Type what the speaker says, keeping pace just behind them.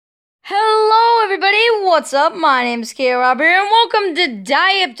what's up? My name's KRob here, and welcome to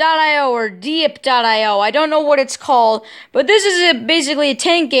Diep.io or Diep.io. I don't know what it's called, but this is basically a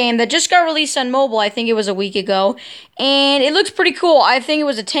tank game that just got released on mobile. I think it was a week ago, and it looks pretty cool. I think it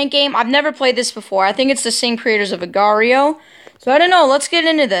was a tank game. I've never played this before. I think it's the same creators of Agar.io. So I don't know. Let's get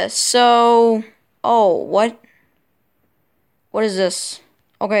into this. So, what? What is this?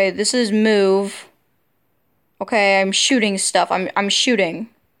 Okay, this is move. Okay, I'm shooting stuff. I'm shooting.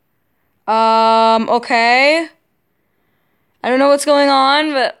 Okay. I don't know what's going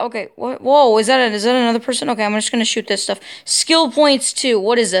on, but okay. What? Whoa, is that another person? Okay, I'm just gonna shoot this stuff. Skill points too.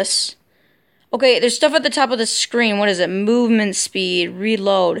 What is this? Okay, there's stuff at the top of the screen. What is it? Movement speed,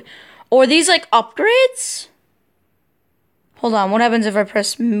 reload. Or are these like upgrades? Hold on, what happens if I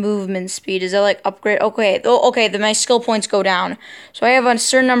press movement speed? Is that like upgrade? Okay, then my skill points go down. So I have a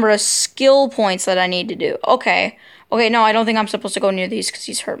certain number of skill points that I need to do. Okay, no, I don't think I'm supposed to go near these because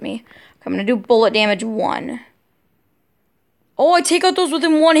he's hurt me. Okay, I'm gonna do bullet damage 1. Oh, I take out those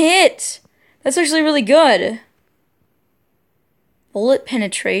within 1 hit. That's actually really good. Bullet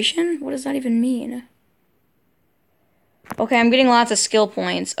penetration? What does that even mean? Okay, I'm getting lots of skill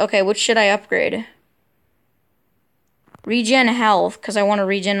points. Okay, which should I upgrade? Regen health, because I want to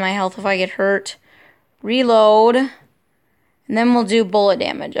regen my health if I get hurt. Reload. And then we'll do bullet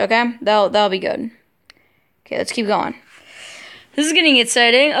damage, okay? That'll be good. Okay, let's keep going. This is getting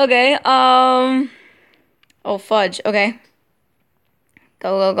exciting. Okay, oh, fudge. Okay.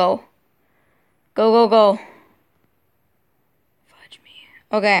 Go. Go. Fudge me.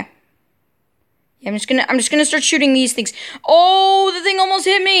 Okay. Yeah, I'm just gonna start shooting these things. Oh, the thing almost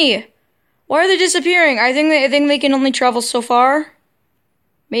hit me! Why are they disappearing? I think they can only travel so far.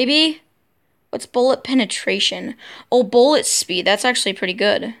 Maybe? What's bullet penetration? Oh, bullet speed. That's actually pretty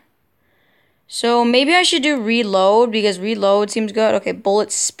good. So maybe I should do reload because reload seems good. Okay,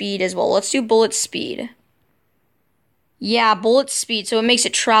 bullet speed as well. Let's do bullet speed. Yeah, bullet speed. So it makes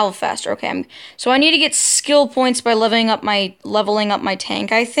it travel faster. Okay, so I need to get skill points by leveling up my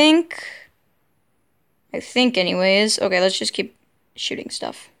tank, I think. Anyways. Okay, let's just keep shooting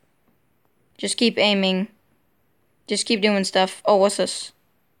stuff. Just keep aiming. Just keep doing stuff. Oh, what's this?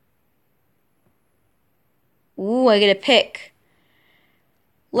 Ooh, I get a pick.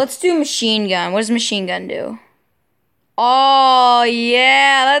 Let's do machine gun. What does machine gun do? Oh,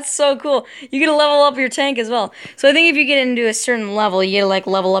 yeah, that's so cool. You get to level up your tank as well. So I think if you get into a certain level, you get to, like,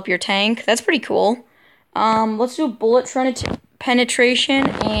 level up your tank. That's pretty cool. Let's do bullet penetration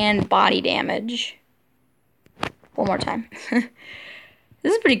and body damage. One more time.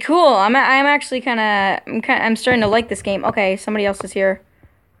 This is pretty cool. I'm actually I'm starting to like this game. Okay, somebody else is here.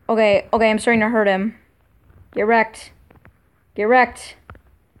 Okay, I'm starting to hurt him. Get wrecked.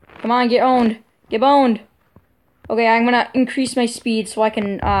 Come on, get owned. Get boned. Okay, I'm gonna increase my speed so I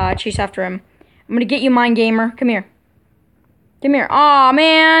can chase after him. I'm gonna get you, Mind Gamer. Come here. Aw,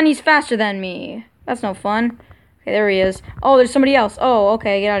 man, he's faster than me. That's no fun. Okay, there he is. Oh, there's somebody else. Oh,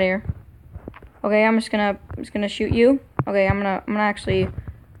 okay, get out of here. Okay, I'm just gonna shoot you. Okay, I'm gonna actually.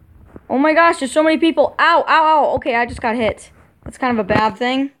 Oh my gosh, there's so many people. Ow. Okay, I just got hit. That's kind of a bad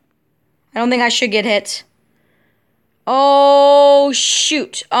thing. I don't think I should get hit. Oh,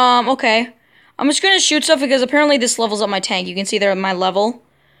 shoot. Okay. I'm just gonna shoot stuff because apparently this levels up my tank. You can see there at my level.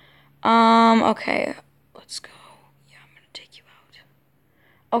 Okay. Let's go. Yeah, I'm gonna take you out.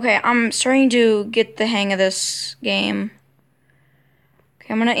 Okay, I'm starting to get the hang of this game.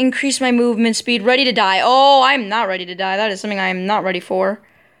 I'm gonna increase my movement speed. Ready to die. Oh, I'm not ready to die. That is something I am not ready for.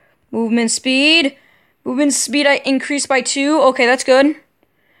 Movement speed. I increased by 2. Okay, that's good.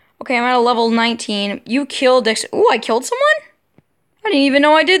 Okay, I'm at a level 19. You killed Dexter. Ooh, I killed someone? I didn't even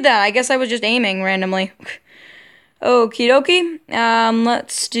know I did that. I guess I was just aiming randomly. Okie dokie.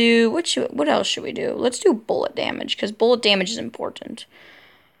 Let's do... What else should we do? Let's do bullet damage, because bullet damage is important.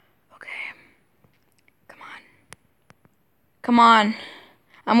 Okay. Come on.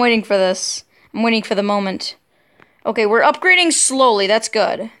 I'm waiting for this. I'm waiting for the moment. Okay, we're upgrading slowly. That's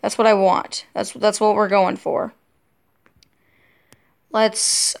good. That's what I want. That's what we're going for.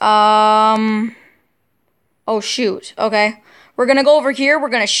 Let's, oh, shoot. Okay. We're gonna go over here. We're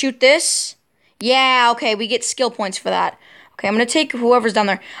gonna shoot this. Yeah, okay, we get skill points for that. Okay, I'm gonna take whoever's down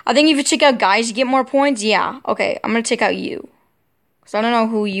there. I think if you take out guys, you get more points. Yeah, okay, I'm gonna take out you. Because I don't know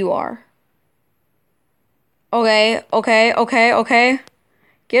who you are. Okay.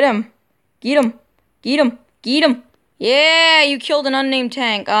 Get him. Yeah, you killed an unnamed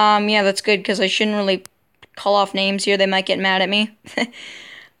tank. Yeah, that's good, because I shouldn't really call off names here. They might get mad at me.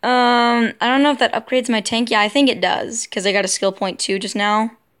 I don't know if that upgrades my tank. Yeah, I think it does, because I got a skill point 2 just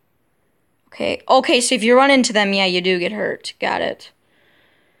now. Okay, so if you run into them, yeah, you do get hurt. Got it.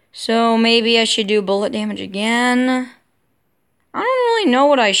 So maybe I should do bullet damage again. I don't really know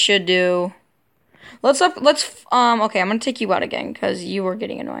what I should do. Okay, I'm gonna take you out again, because you were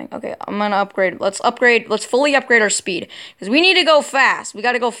getting annoying. Okay, I'm gonna upgrade. Let's fully upgrade our speed. Because we need to go fast. We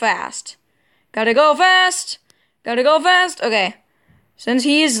gotta go fast. Gotta go fast! Gotta go fast! Okay. Since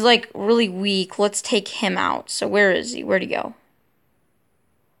he's, like, really weak, let's take him out. So where is he? Where'd he go?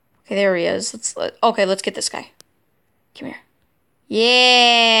 Okay, there he is. Let's get this guy. Come here.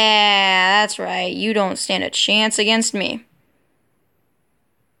 Yeah, that's right. You don't stand a chance against me.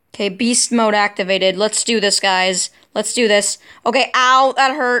 Okay, beast mode activated. Let's do this, guys. Let's do this. Okay, ow,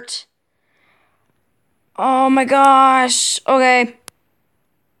 that hurt. Oh my gosh. Okay.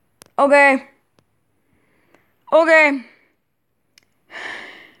 Okay. Okay.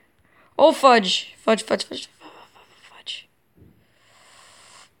 Oh, fudge. Fudge.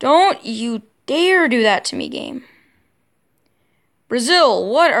 Don't you dare do that to me, game. Brazil,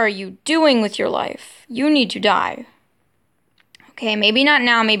 what are you doing with your life? You need to die. Okay, maybe not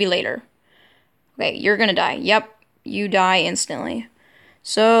now, maybe later. Okay, you're gonna die. Yep, you die instantly.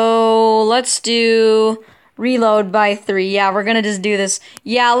 So, let's do reload by 3. Yeah, we're gonna just do this.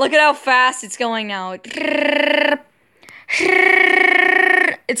 Yeah, look at how fast it's going now.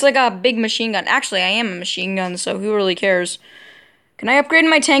 It's like a big machine gun. Actually, I am a machine gun, so who really cares? Can I upgrade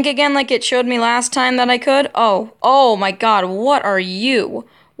my tank again like it showed me last time that I could? Oh my god, what are you?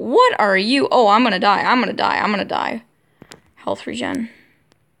 What are you? Oh, I'm gonna die. Health regen.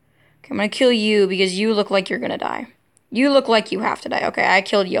 Okay, I'm gonna kill you because you look like you're gonna die. You look like you have to die. Okay, I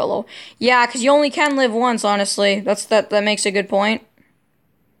killed YOLO. Yeah, because you only can live once, honestly. That makes a good point.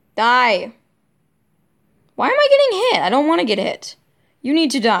 Die. Why am I getting hit? I don't want to get hit. You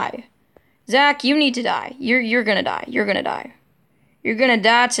need to die. Zach, you need to die. You're gonna die. You're gonna die. You're gonna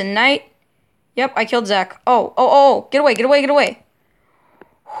die tonight. Yep, I killed Zach. Oh. Get away.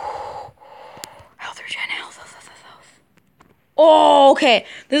 Health regen, health. Oh, okay.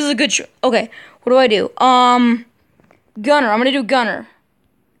 This is a good okay, what do? Gunner. I'm gonna do Gunner.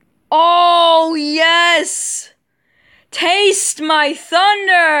 Oh, yes! Taste my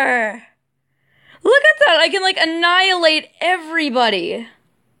thunder! Look at that! I can, like, annihilate everybody.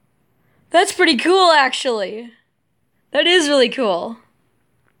 That's pretty cool, actually. That is really cool.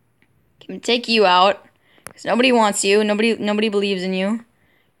 Can take you out. Because nobody wants you. Nobody believes in you.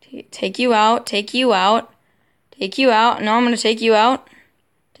 Take you out. No, I'm gonna take you out.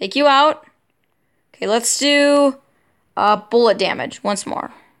 Okay, let's do bullet damage once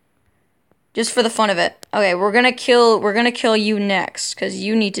more. Just for the fun of it. Okay, we're gonna kill you next, because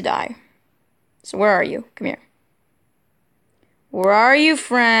you need to die. So where are you? Come here. Where are you,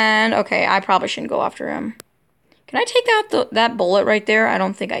 friend? Okay, I probably shouldn't go after him. Can I take out that bullet right there? I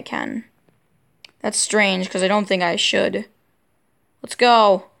don't think I can. That's strange, because I don't think I should. Let's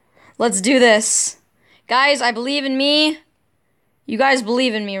go. Let's do this. Guys, I believe in me. You guys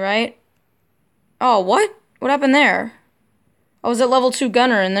believe in me, right? Oh, what? What happened there? I was at level 2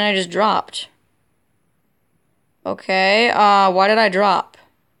 gunner, and then I just dropped. Okay, why did I drop?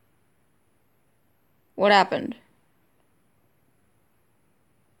 What happened?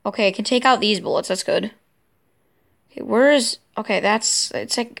 Okay, I can take out these bullets, that's good. Okay,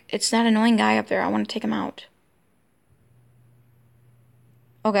 it's that annoying guy up there. I want to take him out.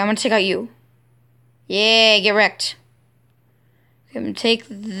 Okay, I'm gonna take out you. Yeah, get wrecked. Okay, I'm gonna take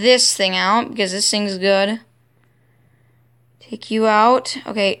this thing out, because this thing's good. Take you out.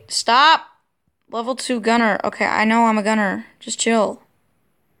 Okay, stop! Level 2 gunner. Okay, I know I'm a gunner. Just chill.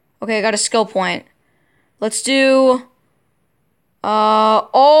 Okay, I got a skill point. Let's do...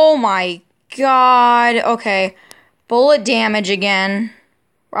 oh my god. Okay. Bullet damage again.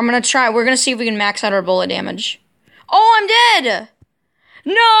 We're gonna see if we can max out our bullet damage. Oh, I'm dead!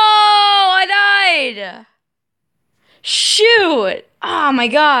 No! I died! Shoot! Oh my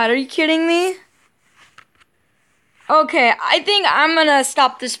god, are you kidding me? Okay, I think I'm gonna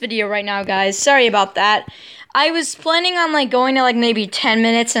stop this video right now, guys. Sorry about that. I was planning on, like, going to, like, maybe 10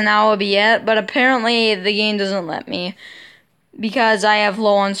 minutes and that would be it, but apparently the game doesn't let me because I have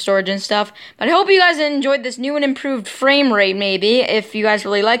low on storage and stuff. But I hope you guys enjoyed this new and improved frame rate, maybe. If you guys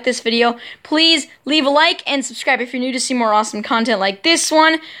really like this video, please leave a like and subscribe if you're new to see more awesome content like this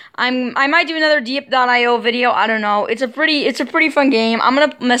one. I might do another Deep.io video. I don't know. It's a pretty fun game. I'm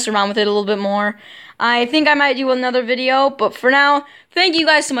gonna mess around with it a little bit more. I think I might do another video, but for now, thank you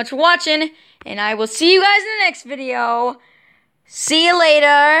guys so much for watching, and I will see you guys in the next video. See you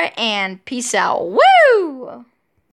later, and peace out. Woo!